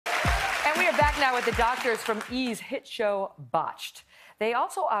And we are back now with the doctors from E's hit show, Botched. They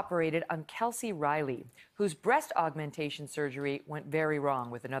also operated on Kelsey Reilly, whose breast augmentation surgery went very wrong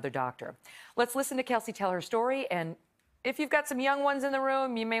with another doctor. Let's listen to Kelsey tell her story, and if you've got some young ones in the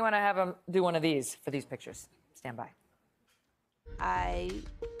room, you may want to have them do one of these for these pictures. Stand by. I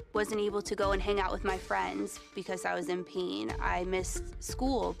wasn't able to go and hang out with my friends because I was in pain. I missed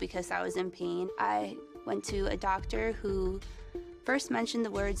school because I was in pain. I went to a doctor who first mentioned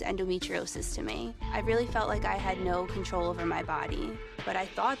the words endometriosis to me. I really felt like I had no control over my body, but I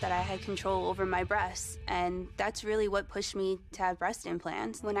thought that I had control over my breasts, and that's really what pushed me to have breast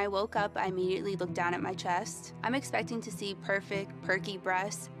implants. When I woke up, I immediately looked down at my chest. I'm expecting to see perfect, perky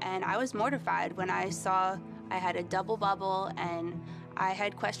breasts, and I was mortified when I saw I had a double bubble, and I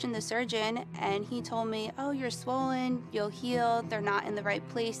had questioned the surgeon, and he told me, oh, you're swollen, you'll heal, they're not in the right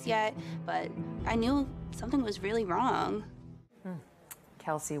place yet, but I knew something was really wrong.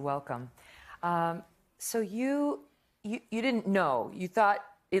 Kelsey, welcome. So you didn't know. You thought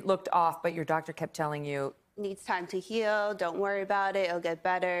it looked off, but your doctor kept telling you, Needs time to heal, don't worry about it, it'll get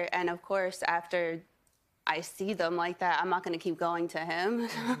better. And of course, after I see them like that, I'm not gonna keep going to him.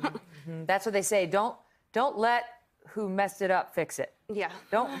 That's what they say. Don't let who messed it up fix it. Yeah.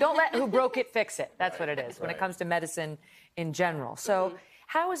 Don't let who broke it fix it. That's what it is when it comes to medicine in general. So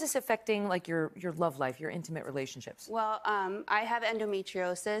how is this affecting like your love life, your intimate relationships? Well, I have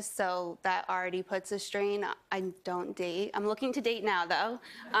endometriosis, so that already puts a strain. I don't date. I'm looking to date now, though.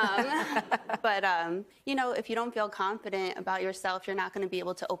 But, you know, if you don't feel confident about yourself, you're not going to be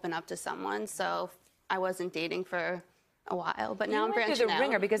able to open up to someone. So I wasn't dating for a while, but now I'm branching out. You went through the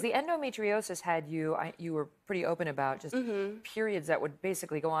ringer because the endometriosis had you, you were pretty open about just periods that would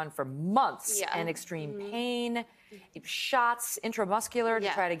basically go on for months and extreme pain, shots intramuscular to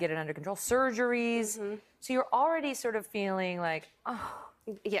try to get it under control, surgeries. So you're already sort of feeling like, oh.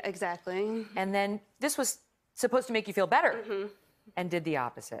 Yeah, exactly. And then this was supposed to make you feel better and did the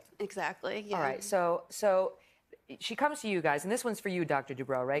opposite. Exactly, yeah. All right, so she comes to you guys, and this one's for you, Dr.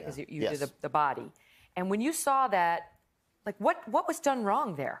 Dubrow, right? Because you do the body. And when you saw that, like, what was done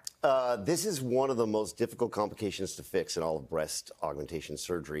wrong there? This is one of the most difficult complications to fix in all of breast augmentation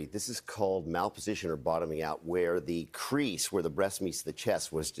surgery. This is called malposition or bottoming out, where the crease where the breast meets the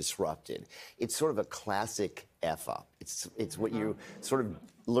chest was disrupted. It's sort of a classic F-up. It's what you sort of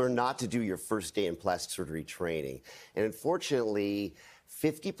learn not to do your first day in plastic surgery training. And unfortunately,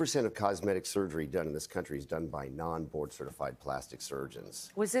 50% of cosmetic surgery done in this country is done by non-board certified plastic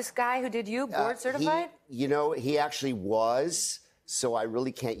surgeons. Was this guy who did you board certified? You know, he actually was, so I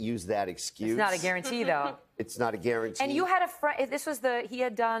really can't use that excuse. It's not a guarantee, though. It's not a guarantee. And you had a friend, he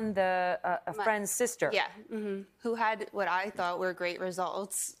had done a friend's sister. Yeah, who had what I thought were great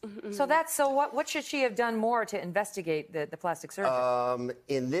results. So what should she have done more to investigate the plastic surgery?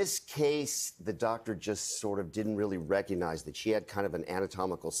 In this case, the doctor just sort of didn't really recognize that she had kind of an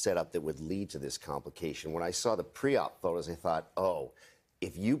anatomical setup that would lead to this complication. When I saw the pre-op photos, I thought, oh,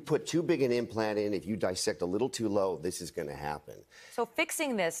 if you put too big an implant in, if you dissect a little too low, this is going to happen. So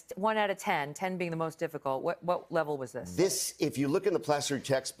fixing this, 1 out of 10, 10 being the most difficult, what level was this? This, if you look in the plastic surgery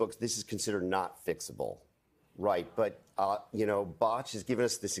textbooks, this is considered not fixable. Right, but, you know, Botched has given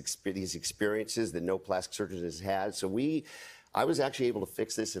us these experiences that no plastic surgeon has had. So I was actually able to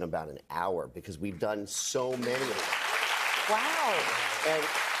fix this in about an hour because we've done so many of them. Wow. And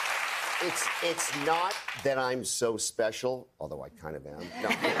it's not that I'm so special, although I kind of am. No.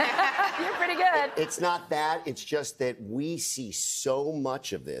 You're pretty good. It's not that. It's just that we see so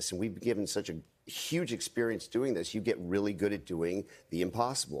much of this, and we've been given such a huge experience doing this. You get really good at doing the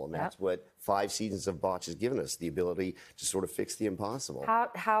impossible, and that's what 5 seasons of Botched has given us, the ability to sort of fix the impossible.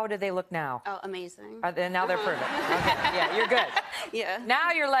 How do they look now? Oh, amazing. Now they're perfect. Okay. Yeah, you're good. Yeah.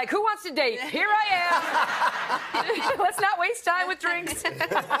 Now you're like, who wants to date? Here I am. Let's not waste time with drinks.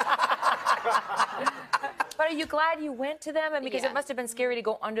 But are you glad you went to them? And because it must have been scary to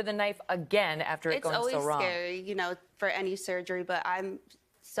go under the knife again after it going so wrong. It's always scary, you know, for any surgery, but I'm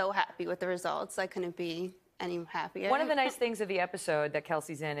so happy with the results. I couldn't be any happier. One of the nice things of the episode that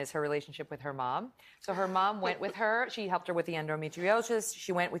Kelsey's in is her relationship with her mom. So her mom went with her. She helped her with the endometriosis.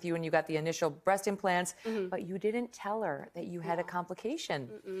 She went with you and you got the initial breast implants. But you didn't tell her that you had a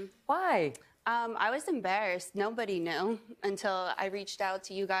complication. Why? I was embarrassed. Nobody knew until I reached out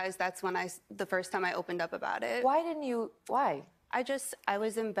to you guys. That's when the first time I opened up about it. Why didn't you? Why? I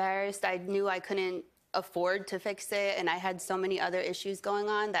was embarrassed. I knew I couldn't afford to fix it, and I had so many other issues going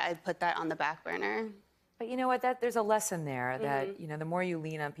on that I put that on the back burner. But you know what? There's a lesson there that, you know, the more you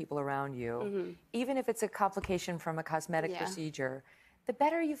lean on people around you, even if it's a complication from a cosmetic procedure, the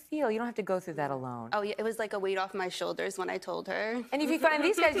better you feel. You don't have to go through that alone. Oh, yeah, it was like a weight off my shoulders when I told her. And if you find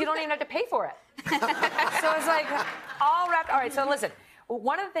these guys, you don't even have to pay for it. So it's like all wrapped. All right, so listen.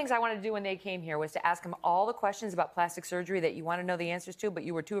 One of the things I wanted to do when they came here was to ask them all the questions about plastic surgery that you want to know the answers to, but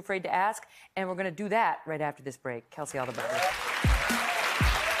you were too afraid to ask. And we're going to do that right after this break. Kelsey, all the better.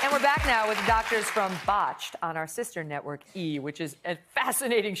 And we're back now with the doctors from Botched on our sister network, E, which is a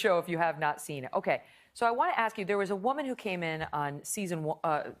fascinating show if you have not seen it. Okay, so I want to ask you, there was a woman who came in on season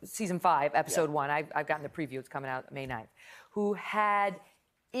 5, episode 1. I've gotten the preview. It's coming out May 9th. Who had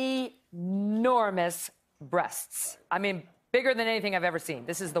enormous breasts. I mean, bigger than anything I've ever seen.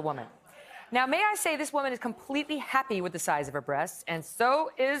 This is the woman. Now, may I say this woman is completely happy with the size of her breasts, and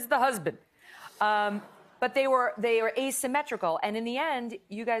so is the husband. But they were asymmetrical, and in the end,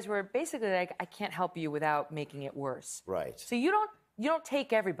 you guys were basically like, I can't help you without making it worse. Right. So you don't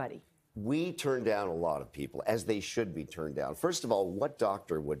take everybody. We turn down a lot of people, as they should be turned down. First of all, what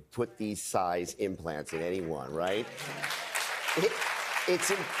doctor would put these size implants in anyone, right?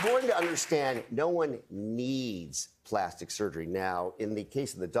 It's important to understand no one needs plastic surgery. Now, in the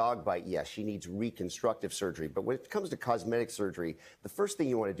case of the dog bite, yes, she needs reconstructive surgery. But when it comes to cosmetic surgery, the first thing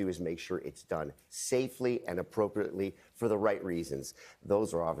you want to do is make sure it's done safely and appropriately for the right reasons.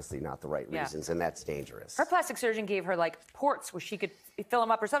 Those are obviously not the right reasons, and that's dangerous. Her plastic surgeon gave her, like, ports where she could fill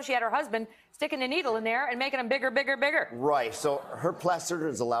them up herself. She had her husband sticking a needle in there and making them bigger, bigger, bigger. Right. So her plastic surgeon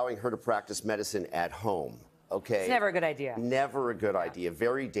is allowing her to practice medicine at home. Okay. It's never a good idea. Never a good idea.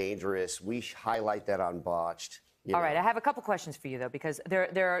 Very dangerous. We highlight that on Botched. All right, I have a couple questions for you, though, because there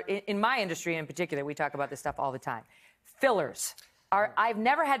are, in my industry in particular, we talk about this stuff all the time. Fillers. I've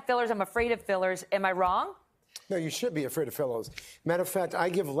never had fillers. I'm afraid of fillers. Am I wrong? No, you should be afraid of fillers. Matter of fact, I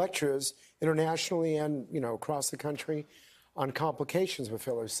give lectures internationally and, across the country on complications with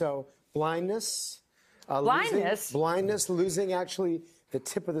fillers. So blindness. Blindness, losing actually the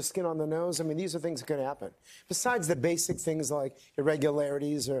tip of the skin on the nose. I mean, these are things that can happen. Besides the basic things like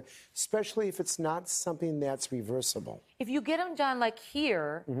irregularities, or especially if it's not something that's reversible. If you get them done like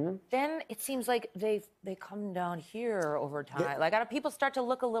here, then it seems like they come down here over time. Like people start to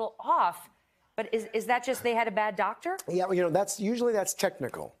look a little off. But is that just they had a bad doctor? Yeah, well, that's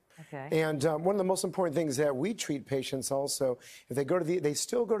technical. Okay. And one of the most important things that we treat patients also, if they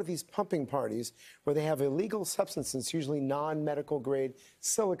still go to these pumping parties where they have illegal substances, usually non-medical grade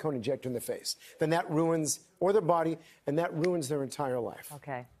silicone injector in the face, then that ruins, or their body, and that ruins their entire life.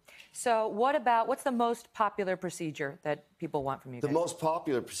 Okay. So what's the most popular procedure that people want from you guys? The most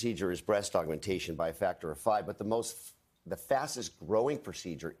popular procedure is breast augmentation by a factor of 5, but the fastest growing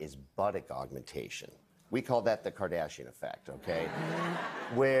procedure is buttock augmentation. We call that the Kardashian effect, okay?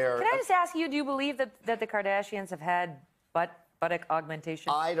 Where Can I just ask you, do you believe that the Kardashians have had buttock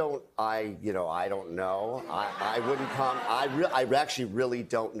augmentation? I don't know. I wouldn't I actually really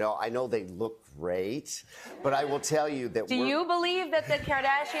don't know. I know they look great, but I will tell you that Do you believe that the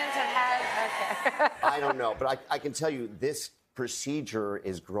Kardashians have had... Okay. I don't know, but I can tell you this procedure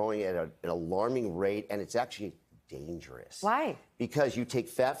is growing at an alarming rate, and it's actually dangerous. Why? Because you take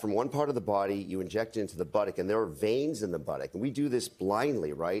fat from one part of the body, you inject it into the buttock, and there are veins in the buttock. And we do this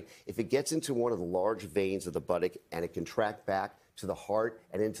blindly, right? If it gets into one of the large veins of the buttock and it can track back to the heart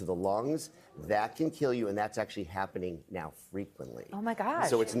and into the lungs, that can kill you, and that's actually happening now frequently. Oh, my gosh.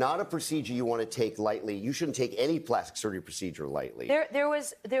 So it's not a procedure you want to take lightly. You shouldn't take any plastic surgery procedure lightly. There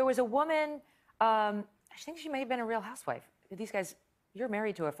was a woman, I think she may have been a Real Housewife. These guys... You're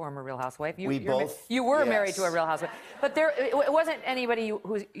married to a former Real Housewife. You were married to a Real Housewife. But it wasn't anybody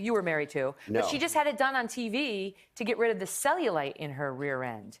who you were married to. No. But she just had it done on TV to get rid of the cellulite in her rear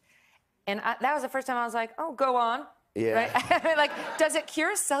end. And that was the first time I was like, oh, go on. Yeah. Right? Like, does it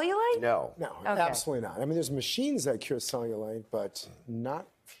cure cellulite? No. No, Okay. absolutely not. I mean, there's machines that cure cellulite, but not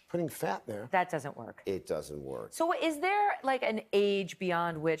putting fat there. That doesn't work. It doesn't work. So is there, like, an age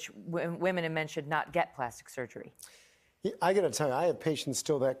beyond which women and men should not get plastic surgery? I got to tell you, I have patients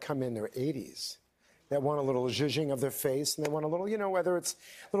still that come in their 80s that want a little zhuzhing of their face, and they want a little, whether it's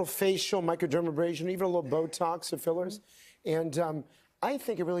a little facial microdermabrasion, even a little Botox or fillers. And I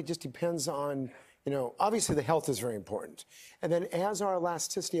think it really just depends on, obviously the health is very important. And then as our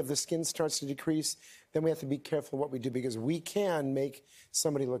elasticity of the skin starts to decrease, then we have to be careful what we do, because we can make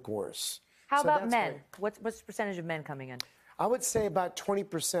somebody look worse. How about men? What's the percentage of men coming in? I would say about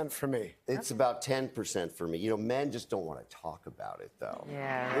 20% for me. It's about 10% for me. Men just don't want to talk about it, though.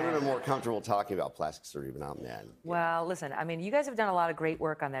 Yeah. Women are more comfortable talking about plastic surgery, but not men. Well, listen, I mean, you guys have done a lot of great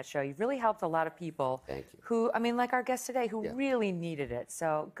work on that show. You've really helped a lot of people. Thank you. Who, I mean, like our guest today, who really needed it.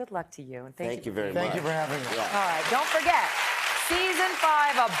 So good luck to you. And thank you very much. Thank you for having me. All right, don't forget, Season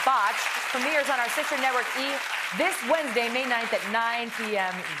 5 of Botched premieres on our sister network E this Wednesday, May 9th at 9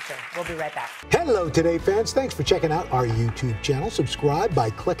 p.m. Eastern. We'll be right back. Hello, Today fans. Thanks for checking out our YouTube channel. Subscribe by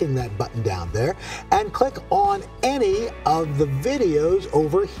clicking that button down there and click on any of the videos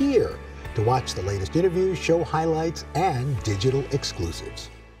over here to watch the latest interviews, show highlights, and digital exclusives.